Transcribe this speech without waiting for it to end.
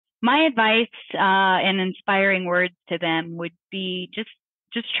My advice and inspiring words to them would be just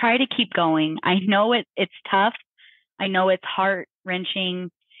try to keep going. I know it's tough. I know it's heart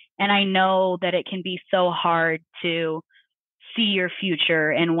wrenching, and I know that it can be so hard to see your future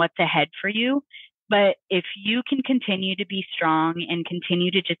and what's ahead for you. But if you can continue to be strong and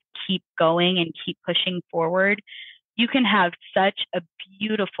continue to just keep going and keep pushing forward, you can have such a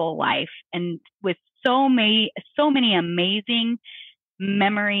beautiful life and with so many amazing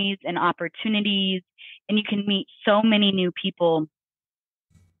memories and opportunities, and you can meet so many new people.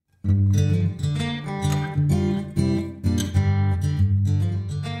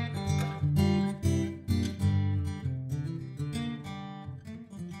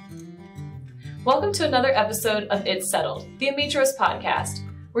 Welcome to another episode of It's Settled, the Amitros podcast,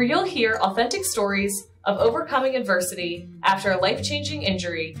 where you'll hear authentic stories of overcoming adversity after a life-changing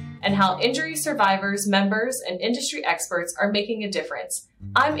injury and how injury survivors, members, and industry experts are making a difference.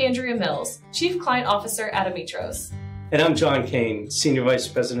 I'm Andrea Mills, Chief Client Officer at Amitros. And I'm John Kane, Senior Vice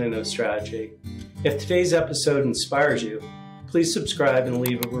President of Strategy. If today's episode inspires you, please subscribe and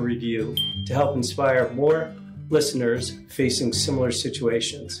leave a review to help inspire more listeners facing similar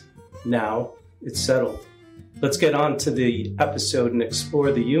situations. Now, it's settled. Let's get on to the episode and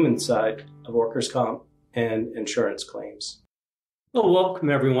explore the human side of workers' comp and insurance claims. Well, welcome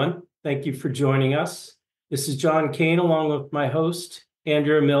everyone. Thank you for joining us. This is John Kane along with my host,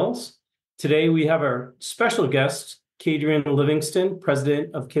 Andrea Mills. Today we have our special guest, Cadrien Livingston,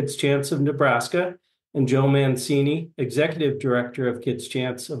 President of Kids Chance of Nebraska, and Joe Mancini, Executive Director of Kids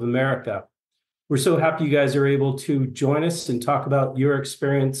Chance of America. We're so happy you guys are able to join us and talk about your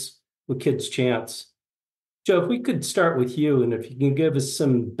experience with Kids Chance. Joe, if we could start with you, and if you can give us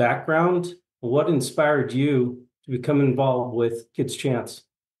some background, what inspired you to become involved with Kids Chance?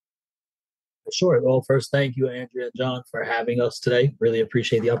 Sure. Well, first, thank you, Andrea and John, for having us today. Really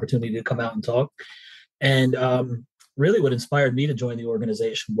appreciate the opportunity to come out and talk. And really what inspired me to join the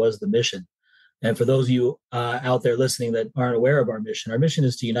organization was the mission. And for those of you out there listening that aren't aware of our mission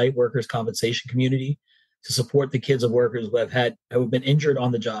is to unite workers' compensation community to support the kids of workers who have been injured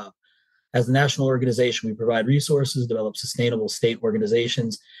on the job. As a national organization, we provide resources, develop sustainable state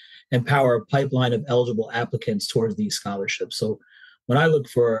organizations, and power a pipeline of eligible applicants towards these scholarships. So when I look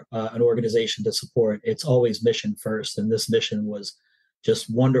for an organization to support, it's always mission first. And this mission was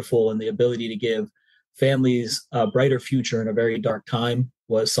just wonderful. And the ability to give families a brighter future in a very dark time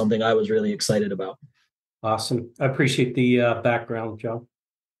was something I was really excited about. Awesome. I appreciate the background, Joe.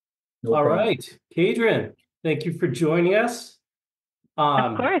 No All problem. right. Cadrien, thank you for joining us.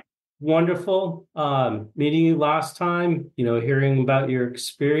 Of course. Wonderful meeting you last time, hearing about your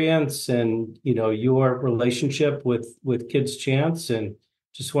experience and, your relationship with Kids Chance, and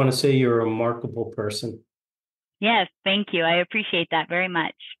just want to say you're a remarkable person. Yes, thank you. I appreciate that very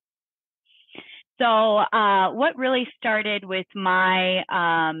much. So what really started with my,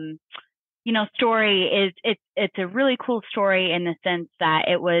 story is it's a really cool story in the sense that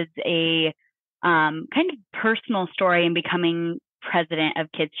it was a kind of personal story in becoming president of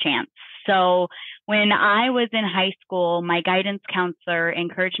Kids Chance. So when I was in high school, my guidance counselor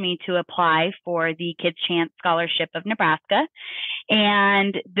encouraged me to apply for the Kids Chance Scholarship of Nebraska.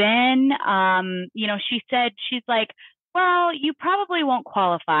 And then, she said, she's like, well, you probably won't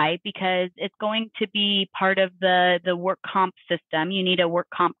qualify because it's going to be part of the work comp system. You need a work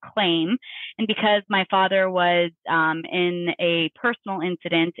comp claim. And because my father was in a personal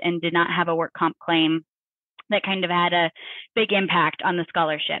incident and did not have a work comp claim, that kind of had a big impact on the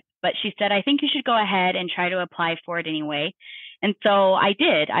scholarship. But she said, I think you should go ahead and try to apply for it anyway. And so I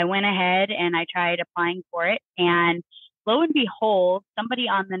did. I went ahead and I tried applying for it. And lo and behold, somebody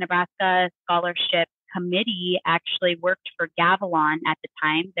on the Nebraska Scholarship Committee actually worked for Gavilon at the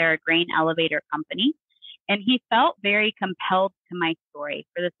time. They're a grain elevator company. And he felt very compelled to my story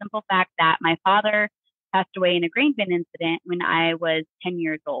for the simple fact that my father passed away in a grain bin incident when I was 10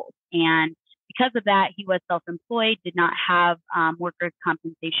 years old. And because of that, he was self-employed, did not have workers'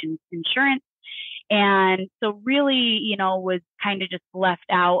 compensation insurance. And so really, was kind of just left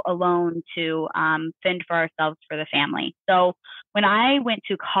out alone to fend for ourselves for the family. So when I went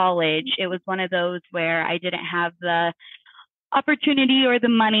to college, it was one of those where I didn't have the opportunity or the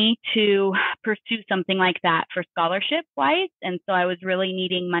money to pursue something like that for scholarship wise. And so I was really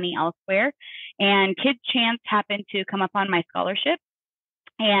needing money elsewhere. And Kids Chance happened to come up on my scholarship.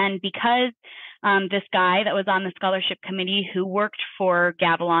 And because this guy that was on the scholarship committee who worked for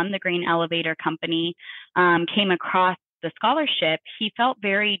Gavilon, the grain elevator company, came across the scholarship, he felt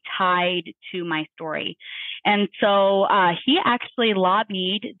very tied to my story. And so he actually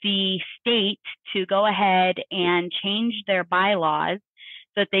lobbied the state to go ahead and change their bylaws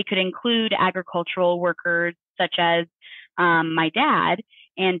so that they could include agricultural workers such as my dad,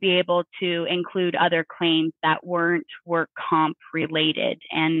 and be able to include other claims that weren't work comp related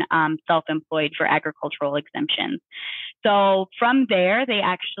and self-employed for agricultural exemptions. So from there, they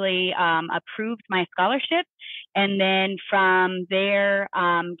actually approved my scholarship. And then from there,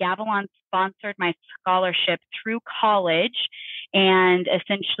 Gavilan sponsored my scholarship through college, and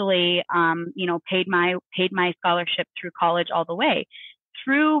essentially, paid my scholarship through college all the way.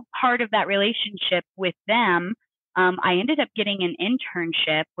 Through part of that relationship with them, I ended up getting an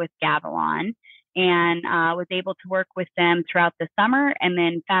internship with Gavilan, and was able to work with them throughout the summer. And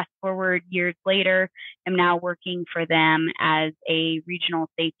then fast forward years later, I'm now working for them as a regional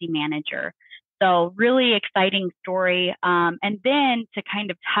safety manager. So really exciting story. And then to kind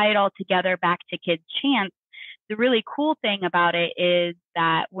of tie it all together back to Kids Chance, the really cool thing about it is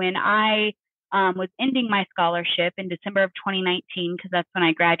that when I was ending my scholarship in December of 2019, because that's when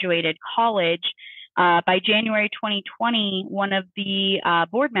I graduated college, by January 2020, one of the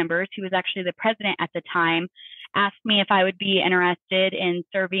board members, who was actually the president at the time, asked me if I would be interested in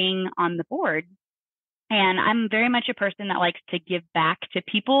serving on the board. And I'm very much a person that likes to give back to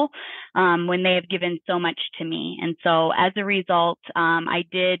people when they have given so much to me. And so as a result, I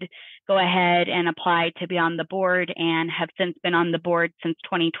did go ahead and apply to be on the board, and have since been on the board since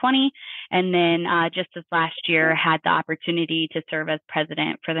 2020. And then just this last year, had the opportunity to serve as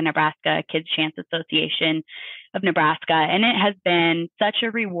president for the Nebraska Kids Chance Association of Nebraska. And it has been such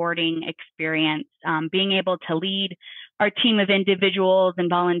a rewarding experience, being able to lead our team of individuals and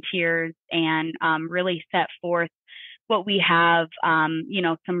volunteers, and really set forth what we have,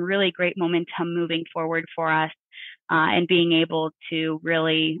 some really great momentum moving forward for us, and being able to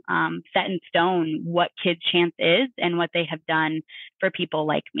really set in stone what Kids Chance is and what they have done for people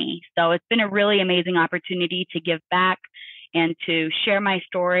like me. So it's been a really amazing opportunity to give back and to share my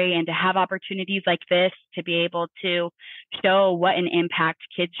story, and to have opportunities like this to be able to show what an impact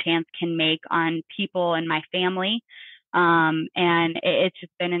Kids Chance can make on people and my family. And it's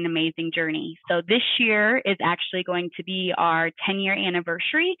just been an amazing journey. So this year is actually going to be our 10-year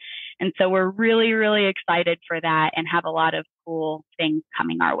anniversary. And so we're really, really excited for that, and have a lot of cool things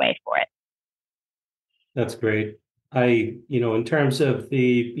coming our way for it. That's great. In terms of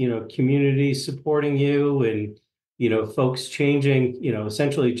the, community supporting you, and, folks changing,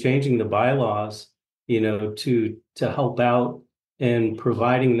 essentially changing the bylaws, to help out and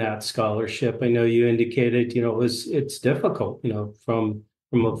providing that scholarship. I know you indicated, it's difficult, from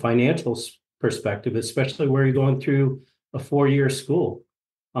a financial perspective, especially where you're going through a 4-year school.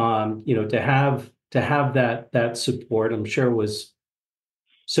 To have that support, I'm sure was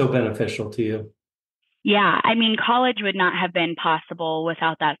so beneficial to you. Yeah, I mean, college would not have been possible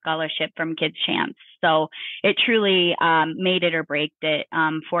without that scholarship from Kids Chance. So it truly made it or break it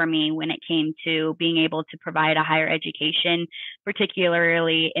for me when it came to being able to provide a higher education,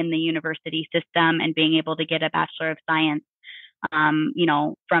 particularly in the university system, and being able to get a Bachelor of Science,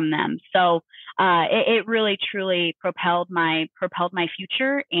 from them. So it really truly propelled my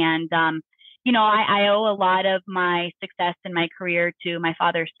future. And I owe a lot of my success in my career to my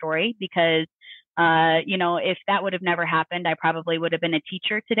father's story, because if that would have never happened, I probably would have been a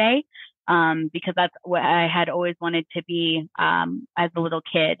teacher today, because that's what I had always wanted to be as a little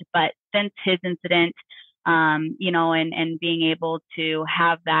kid. But since his incident, and being able to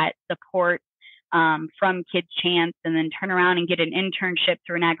have that support from Kids Chance, and then turn around and get an internship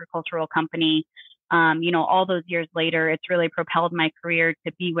through an agricultural company, all those years later, it's really propelled my career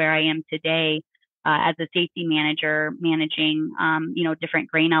to be where I am today. As a safety manager, managing, different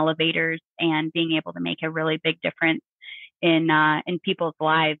grain elevators, and being able to make a really big difference in people's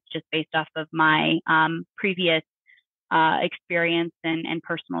lives, just based off of my previous experience and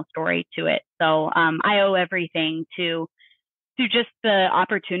personal story to it. So I owe everything to just the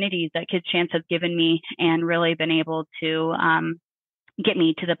opportunities that Kids Chance has given me, and really been able to get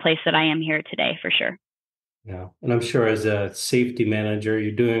me to the place that I am here today, for sure. Yeah, and I'm sure as a safety manager,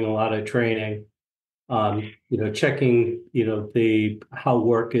 you're doing a lot of training. Checking, how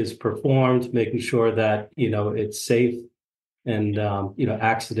work is performed, making sure that, it's safe and,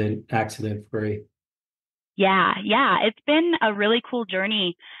 accident free. Yeah. It's been a really cool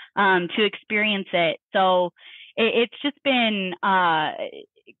journey to experience it. So it's just been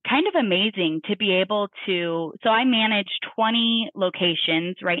kind of amazing to be able to. So I manage 20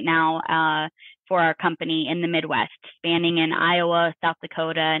 locations right now for our company in the Midwest, spanning in Iowa, South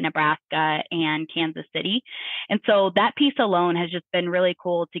Dakota, Nebraska, and Kansas City. And so that piece alone has just been really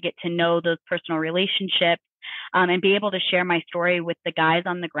cool to get to know those personal relationships, and be able to share my story with the guys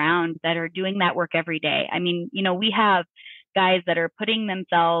on the ground that are doing that work every day. I mean, we have guys that are putting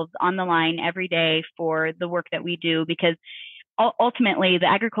themselves on the line every day for the work that we do, because ultimately the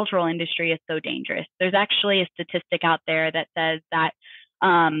agricultural industry is so dangerous. There's actually a statistic out there that says that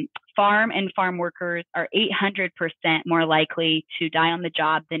farm and farm workers are 800% more likely to die on the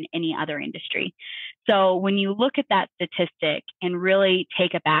job than any other industry. So when you look at that statistic and really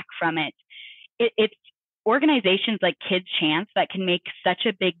take it back from it, it's organizations like Kids Chance that can make such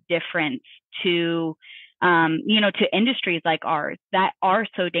a big difference to to industries like ours that are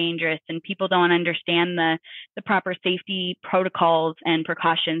so dangerous, and people don't understand the proper safety protocols and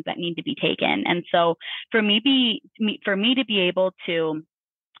precautions that need to be taken. And so for me to be able to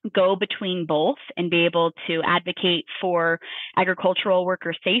go between both and be able to advocate for agricultural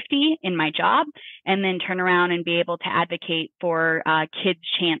worker safety in my job, and then turn around and be able to advocate for Kids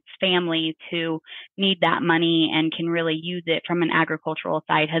Chance families who need that money and can really use it from an agricultural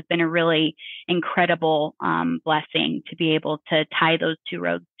side, has been a really incredible blessing to be able to tie those two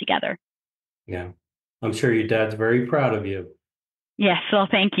roads together. Yeah, I'm sure your dad's very proud of you. Yes, well,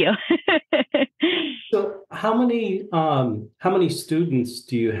 thank you. So how many students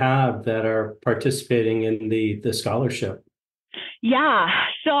do you have that are participating in the scholarship? Yeah.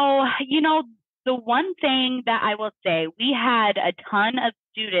 So, the one thing that I will say, we had a ton of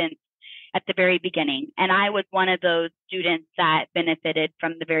students at the very beginning, and I was one of those students that benefited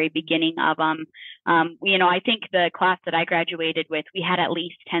from the very beginning of them. I think the class that I graduated with, we had at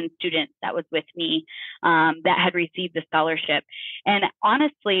least 10 students that was with me that had received the scholarship. And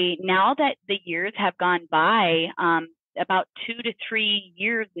honestly, now that the years have gone by, about 2 to 3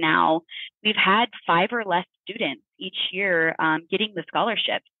 years now, we've had 5 or less students each year getting the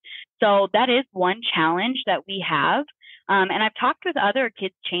scholarship. So that is one challenge that we have. And I've talked with other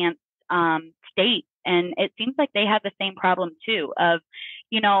Kids Chance states, and it seems like they have the same problem too of,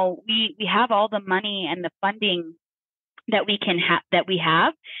 we have all the money and the funding that we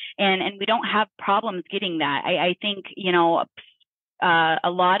have, and we don't have problems getting that. I think, a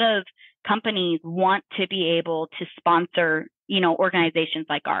lot of companies want to be able to sponsor, organizations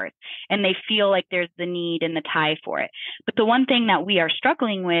like ours, and they feel like there's the need and the tie for it. But the one thing that we are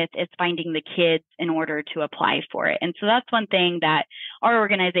struggling with is finding the kids in order to apply for it. And so that's one thing that our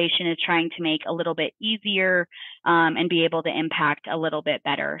organization is trying to make a little bit easier and be able to impact a little bit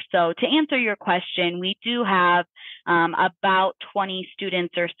better. So to answer your question, we do have about 20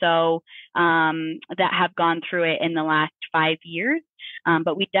 students or so that have gone through it in the last 5 years.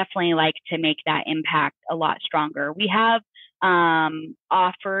 But we definitely like to make that impact a lot stronger. We have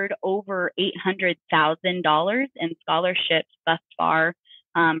offered over $800,000 in scholarships thus far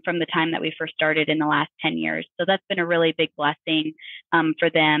from the time that we first started in the last 10 years. So that's been a really big blessing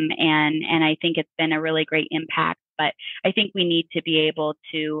for them. And I think it's been a really great impact. But I think we need to be able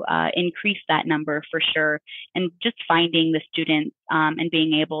to increase that number for sure, and just finding the students and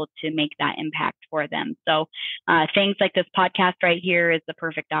being able to make that impact for them. So things like this podcast right here is the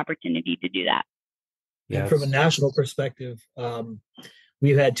perfect opportunity to do that. And from a national perspective,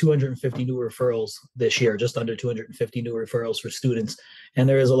 we've had 250 new referrals this year, just under 250 new referrals for students. And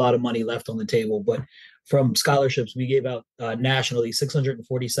there is a lot of money left on the table. But from scholarships, we gave out nationally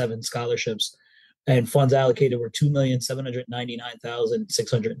 647 scholarships, and funds allocated were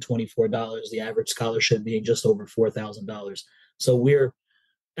 $2,799,624, the average scholarship being just over $4,000. So we're,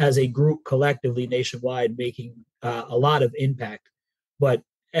 as a group collectively nationwide, making a lot of impact. But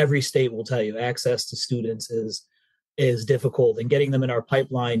every state will tell you access to students is difficult, and getting them in our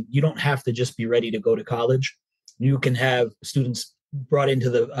pipeline, you don't have to just be ready to go to college. You can have students brought into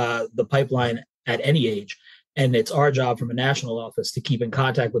the pipeline at any age. And it's our job from a national office to keep in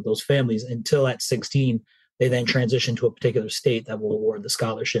contact with those families until at 16, they then transition to a particular state that will award the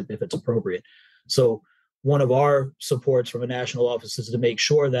scholarship if it's appropriate. So one of our supports from a national office is to make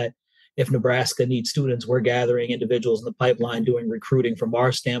sure that if Nebraska needs students, we're gathering individuals in the pipeline, doing recruiting from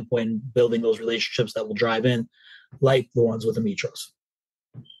our standpoint, building those relationships that will drive in, like the ones with Amitros.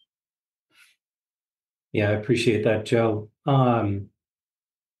 Yeah, I appreciate that, Joe.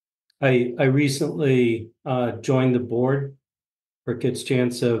 I recently joined the board for Kids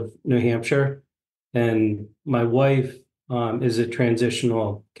Chance of New Hampshire, and my wife is a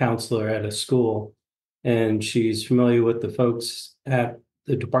transitional counselor at a school, and she's familiar with the folks at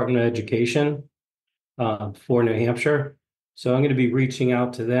the Department of Education for New Hampshire. So I'm going to be reaching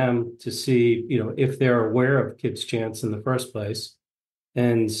out to them to see, if they're aware of Kids Chance in the first place,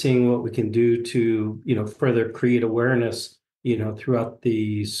 and seeing what we can do to, further create awareness throughout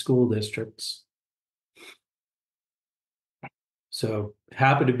the school districts. So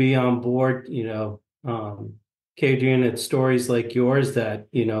happy to be on board. Cadrien, it's stories like yours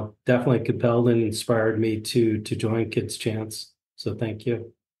that, definitely compelled and inspired me to join Kids Chance. So thank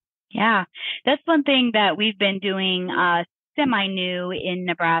you. Yeah, that's one thing that we've been doing semi-new in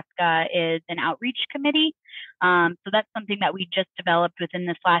Nebraska is an outreach committee. So that's something that we just developed within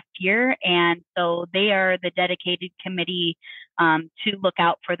this last year. And so they are the dedicated committee to look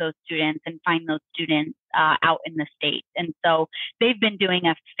out for those students and find those students out in the state. And so they've been doing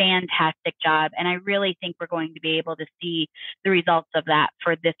a fantastic job. And I really think we're going to be able to see the results of that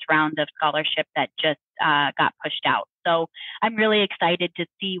for this round of scholarship that just got pushed out. So I'm really excited to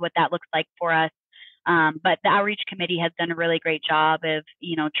see what that looks like for us. But the outreach committee has done a really great job of,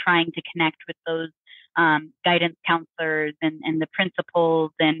 trying to connect with those guidance counselors and the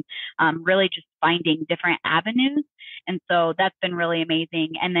principals and really just finding different avenues. And so that's been really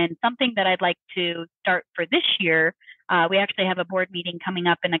amazing. And then something that I'd like to start for this year, we actually have a board meeting coming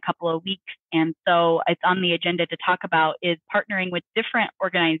up in a couple of weeks. And so it's on the agenda to talk about is partnering with different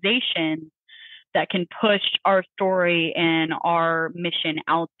organizations that can push our story and our mission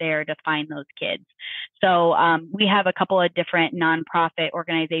out there to find those kids. So we have a couple of different nonprofit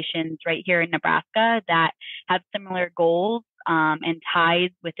organizations right here in Nebraska that have similar goals and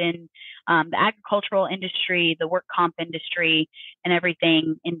ties within the agricultural industry, the work comp industry, and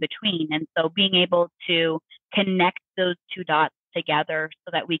everything in between. And so being able to connect those two dots together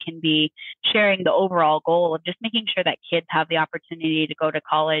so that we can be sharing the overall goal of just making sure that kids have the opportunity to go to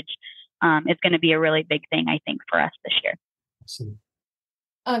college is going to be a really big thing, I think, for us this year. Awesome.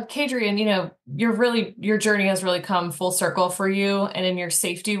 Cadrien, your journey has really come full circle for you, and in your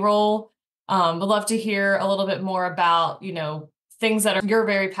safety role, would love to hear a little bit more about, things that you're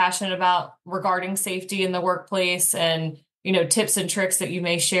very passionate about regarding safety in the workplace, and, tips and tricks that you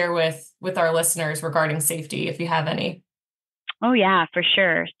may share with our listeners regarding safety, if you have any. Oh, yeah, for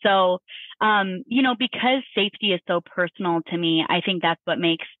sure. So, because safety is so personal to me, I think that's what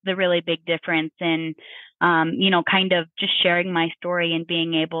makes the really big difference in, kind of just sharing my story and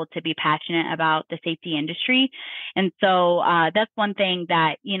being able to be passionate about the safety industry. And so that's one thing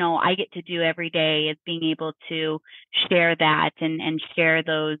that, I get to do every day is being able to share that and share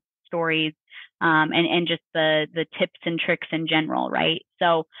those stories. And just the tips and tricks in general, right?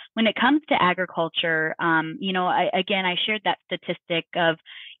 So when it comes to agriculture, I shared that statistic of,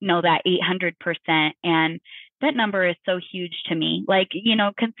 that 800%, and that number is so huge to me. Like,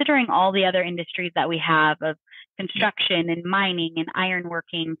 considering all the other industries that we have of construction and mining and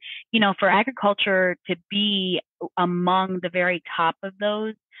ironworking, for agriculture to be among the very top of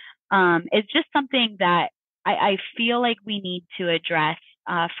those, is just something that I feel like we need to address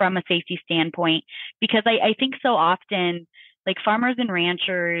from a safety standpoint, because I think so often, like farmers and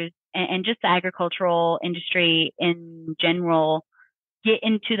ranchers and just the agricultural industry in general get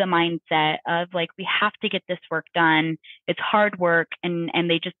into the mindset of like, we have to get this work done. It's hard work, and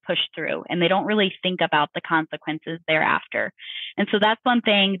they just push through, and they don't really think about the consequences thereafter. And so that's one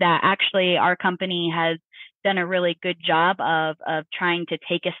thing that actually our company has done a really good job of trying to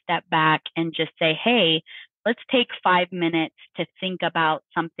take a step back and just say, hey, let's take 5 minutes to think about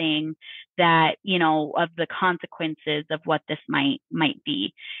something that, of the consequences of what this might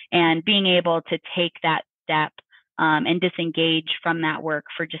be, and being able to take that step and disengage from that work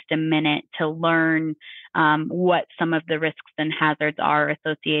for just a minute to learn what some of the risks and hazards are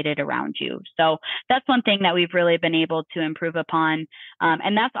associated around you. So that's one thing that we've really been able to improve upon.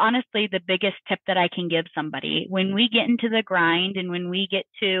 And that's honestly the biggest tip that I can give somebody. When we get into the grind and when we get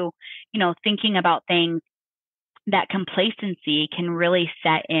to, thinking about things, that complacency can really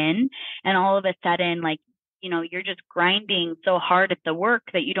set in, and all of a sudden, like, you're just grinding so hard at the work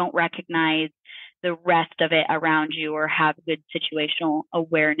that you don't recognize the rest of it around you or have good situational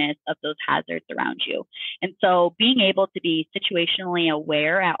awareness of those hazards around you. And so being able to be situationally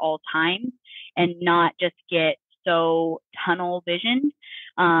aware at all times and not just get so tunnel visioned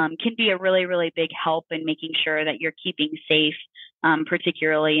can be a really, really big help in making sure that you're keeping safe,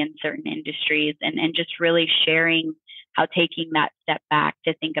 particularly in certain industries, and just really sharing how taking that step back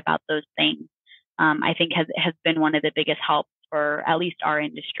to think about those things, I think has been one of the biggest helps for at least our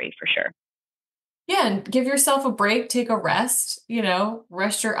industry, for sure. Yeah, and give yourself a break, take a rest,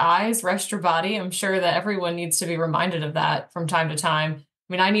 rest your eyes, rest your body. I'm sure that everyone needs to be reminded of that from time to time.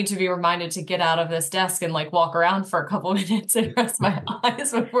 I mean, I need to be reminded to get out of this desk and like walk around for a couple minutes and rest my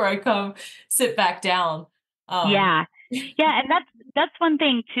eyes before I come sit back down. Yeah. And that's one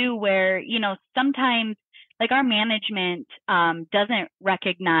thing too, where, sometimes like our management doesn't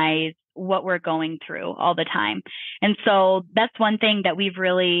recognize what we're going through all the time. And so that's one thing that we've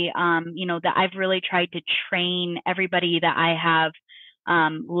really, that I've really tried to train everybody that I have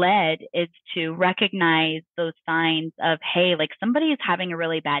led is to recognize those signs of, hey, like somebody is having a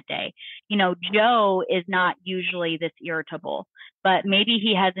really bad day. Joe is not usually this irritable, but maybe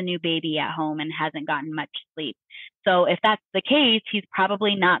he has a new baby at home and hasn't gotten much sleep. So if that's the case, he's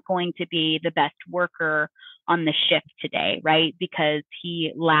probably not going to be the best worker on the shift today, right? Because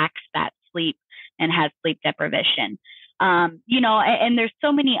he lacks that sleep and has sleep deprivation. And there's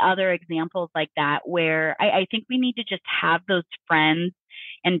so many other examples like that where I think we need to just have those friends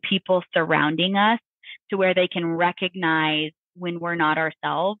and people surrounding us to where they can recognize when we're not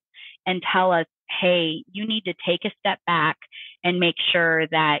ourselves and tell us, hey, you need to take a step back and make sure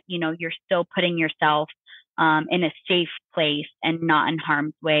that, you're still putting yourself in a safe place and not in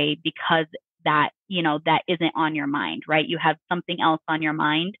harm's way, because that isn't on your mind, right? You have something else on your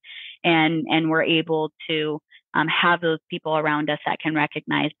mind, and we're able to have those people around us that can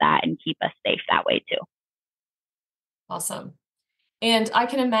recognize that and keep us safe that way too. Awesome. And I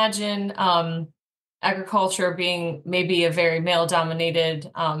can imagine agriculture being maybe a very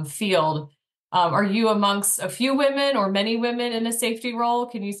male-dominated field. Are you amongst a few women or many women in a safety role?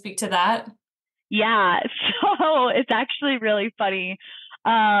 Can you speak to that? Yeah, so it's actually really funny.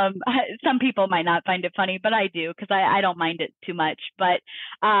 Some people might not find it funny, but I do, because I don't mind it too much. But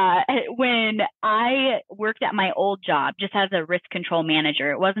when I worked at my old job, just as a risk control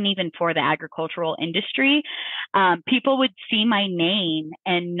manager, it wasn't even for the agricultural industry. People would see my name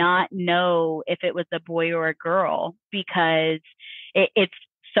and not know if it was a boy or a girl, because it's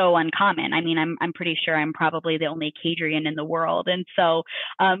so uncommon. I mean, I'm pretty sure I'm probably the only Cadrien in the world. And so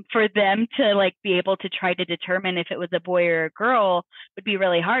for them to be able to try to determine if it was a boy or a girl would be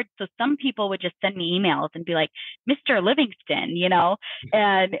really hard. So some people would just send me emails and be like, Mr. Livingston,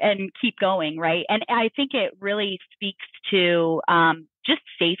 and keep going. Right. And I think it really speaks to just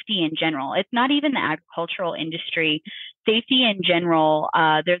safety in general. It's not even the agricultural industry. Safety in general,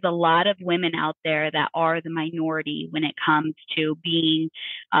 there's a lot of women out there that are the minority when it comes to being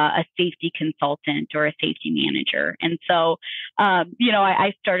a safety consultant or a safety manager. And so,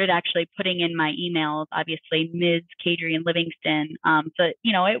 I started actually putting in my emails, obviously, Ms. Cadrien Livingston, so,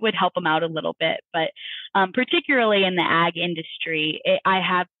 it would help them out a little bit. But particularly in the ag industry, I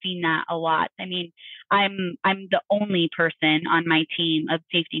have seen that a lot. I mean, I'm the only person on my team of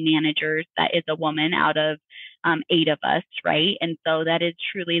safety managers that is a woman out of 8 of us, right? And so that is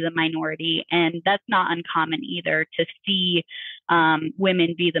truly the minority. And that's not uncommon either, to see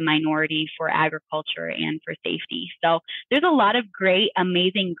women be the minority for agriculture and for safety. So there's a lot of great,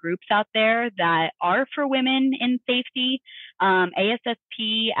 amazing groups out there that are for women in safety.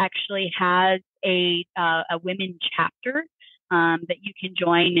 ASSP actually has a women chapter that you can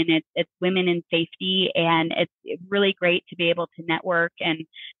join, and it's Women in Safety, and it's really great to be able to network and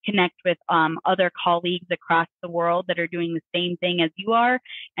connect with other colleagues across the world that are doing the same thing as you are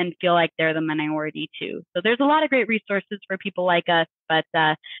and feel like they're the minority too. So there's a lot of great resources for people like us, but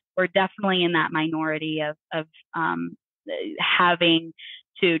we're definitely in that minority of having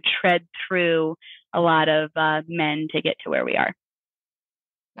to tread through a lot of men to get to where we are.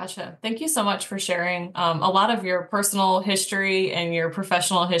 Gotcha. Thank you so much for sharing a lot of your personal history and your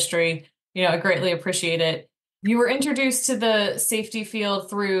professional history. I greatly appreciate it. You were introduced to the safety field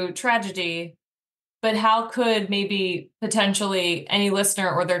through tragedy, but how could maybe potentially any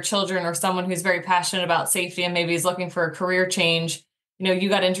listener or their children or someone who's very passionate about safety and maybe is looking for a career change, you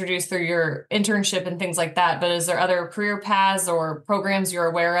got introduced through your internship and things like that, but is there other career paths or programs you're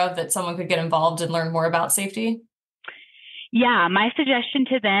aware of that someone could get involved and learn more about safety? Yeah, my suggestion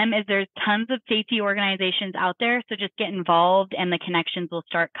to them is there's tons of safety organizations out there. So just get involved and the connections will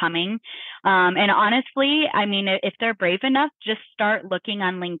start coming. And honestly, I mean, if they're brave enough, just start looking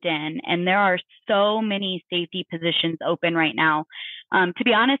on LinkedIn. And there are so many safety positions open right now. To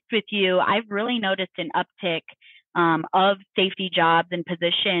be honest with you, I've really noticed an uptick of safety jobs and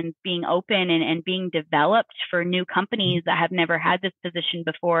positions being open and being developed for new companies that have never had this position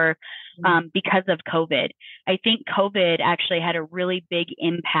before because of COVID. I think COVID actually had a really big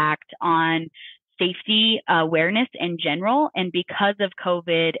impact on safety awareness in general. And because of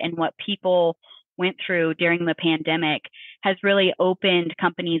COVID and what people went through during the pandemic has really opened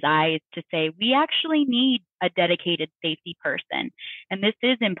companies' eyes to say, we actually need a dedicated safety person. And this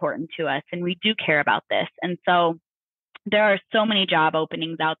is important to us, and we do care about this. And so there are so many job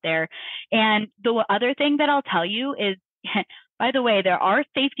openings out there. And the other thing that I'll tell you is by the way, there are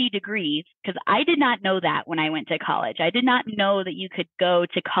safety degrees, because I did not know that when I went to college. I did not know that you could go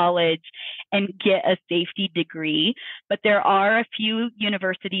to college and get a safety degree, but there are a few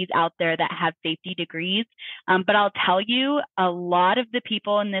universities out there that have safety degrees. But I'll tell you, a lot of the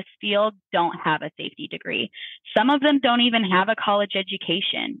people in this field don't have a safety degree. Some of them don't even have a college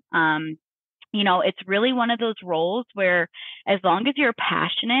education. It's really one of those roles where as long as you're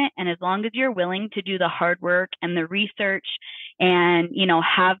passionate and as long as you're willing to do the hard work and the research and,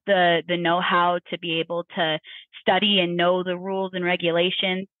 have the know-how to be able to study and know the rules and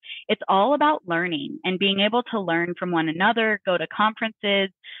regulations, it's all about learning and being able to learn from one another, go to conferences,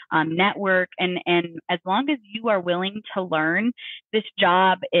 network. And as long as you are willing to learn, this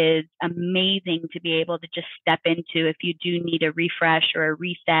job is amazing to be able to just step into if you do need a refresh or a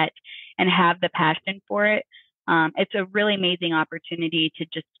reset and have the passion for it. It's a really amazing opportunity to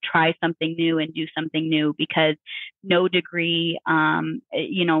just try something new and do something new, because no degree,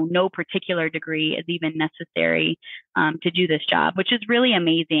 no particular degree is even necessary to do this job, which is really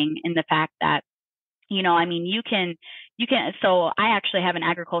amazing in the fact that, so I actually have an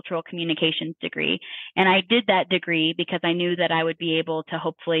agricultural communications degree, and I did that degree because I knew that I would be able to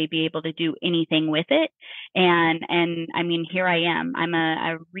hopefully be able to do anything with it. And here I am. I'm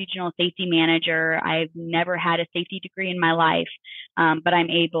a regional safety manager. I've never had a safety degree in my life, but I'm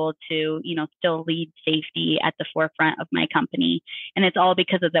able to, still lead safety at the forefront of my company. And it's all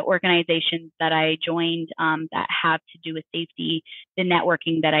because of the organizations that I joined that have to do with safety, the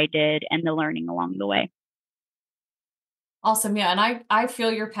networking that I did, and the learning along the way. Awesome. Yeah. And I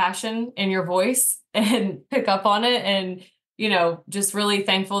feel your passion in your voice and pick up on it. And, just really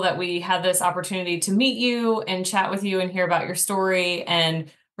thankful that we had this opportunity to meet you and chat with you and hear about your story and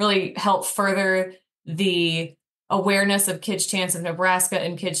really help further the awareness of Kids Chance of Nebraska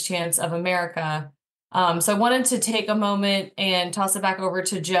and Kids Chance of America. So I wanted to take a moment and toss it back over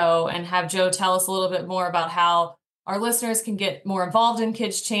to Joe and have Joe tell us a little bit more about how our listeners can get more involved in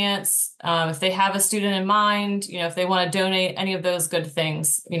Kids Chance, if they have a student in mind, if they want to donate, any of those good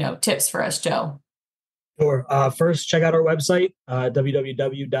things, tips for us, Joe. Sure. First, check out our website,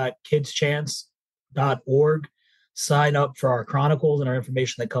 www.kidschance.org. Sign up for our chronicles and our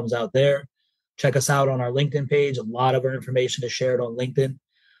information that comes out there. Check us out on our LinkedIn page. A lot of our information is shared on LinkedIn.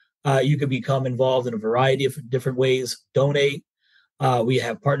 You can become involved in a variety of different ways. Donate. We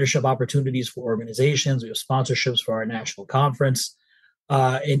have partnership opportunities for organizations. We have sponsorships for our national conference.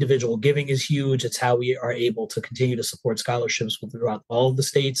 Individual giving is huge. It's how we are able to continue to support scholarships throughout all of the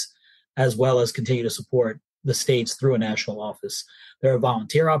states, as well as continue to support the states through a national office. There are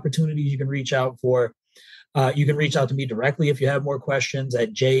volunteer opportunities you can reach out for. You can reach out to me directly if you have more questions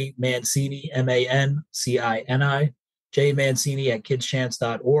at jmancini, M-A-N-C-I-N-I,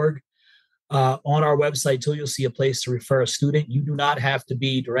 jmancini@kidschance.org. On our website, too, you'll see a place to refer a student. You do not have to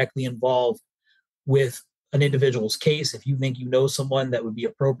be directly involved with an individual's case. If you think you know someone that would be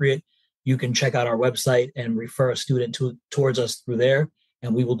appropriate, you can check out our website and refer a student towards us through there,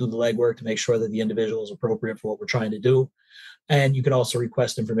 and we will do the legwork to make sure that the individual is appropriate for what we're trying to do. And you can also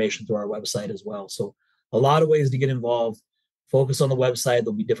request information through our website as well. So a lot of ways to get involved. Focus on the website.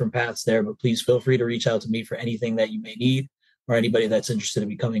 There'll be different paths there, but please feel free to reach out to me for anything that you may need, or anybody that's interested in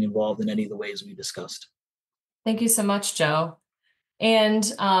becoming involved in any of the ways we discussed. Thank you so much, Joe.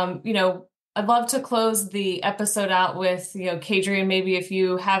 And, I'd love to close the episode out with, Cadrien, maybe if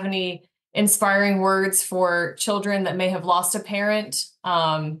you have any inspiring words for children that may have lost a parent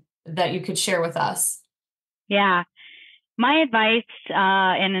that you could share with us. Yeah. My advice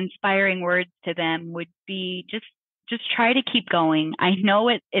and inspiring words to them would be just try to keep going. I know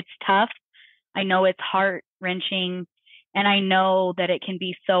it's tough. I know it's heart-wrenching. And I know that it can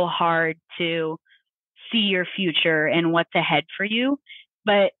be so hard to see your future and what's ahead for you.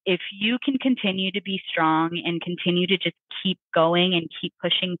 But if you can continue to be strong and continue to just keep going and keep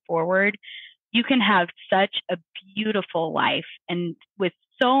pushing forward, you can have such a beautiful life, and with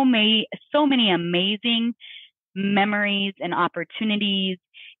so many amazing memories and opportunities,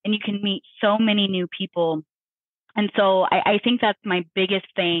 and you can meet so many new people. And so I think that's my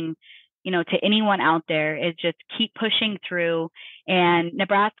biggest thing, to anyone out there, is just keep pushing through. And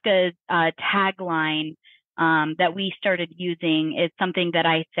Nebraska's tagline that we started using is something that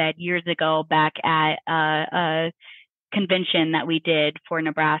I said years ago back at a convention that we did for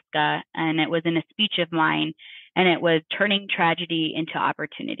Nebraska. And it was in a speech of mine, and it was turning tragedy into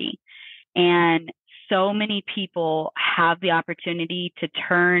opportunity. And so many people have the opportunity to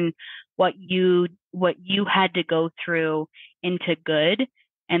turn what you had to go through into good.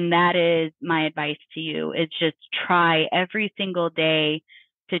 And that is my advice to you, is just try every single day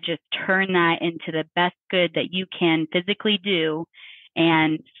to just turn that into the best good that you can physically do.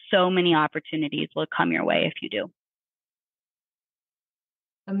 And so many opportunities will come your way if you do.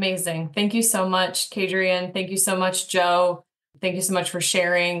 Amazing. Thank you so much, Cadrien. Thank you so much, Joe. Thank you so much for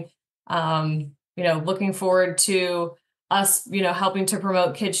sharing. Looking forward to us, helping to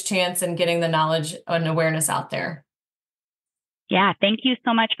promote Kids Chance and getting the knowledge and awareness out there. Yeah. Thank you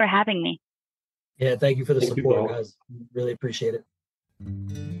so much for having me. Yeah. Thank you for the support, guys. Really appreciate it.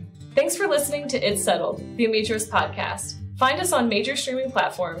 Thanks for listening to It's Settled, the Ametros podcast. Find us on major streaming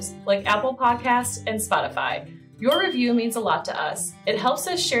platforms like Apple Podcasts and Spotify. Your review means a lot to us. It helps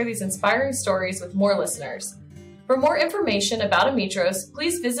us share these inspiring stories with more listeners. For more information about Ametros,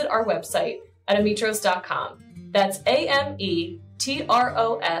 please visit our website at ametros.com. That's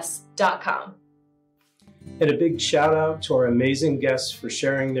AMETROS.com. And a big shout out to our amazing guests for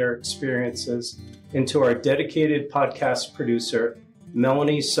sharing their experiences, and to our dedicated podcast producer,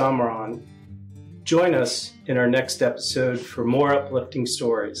 Melanie Samaran. Join us in our next episode for more uplifting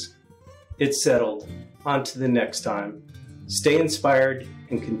stories. It's settled. On to the next time. Stay inspired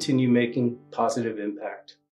and continue making positive impact.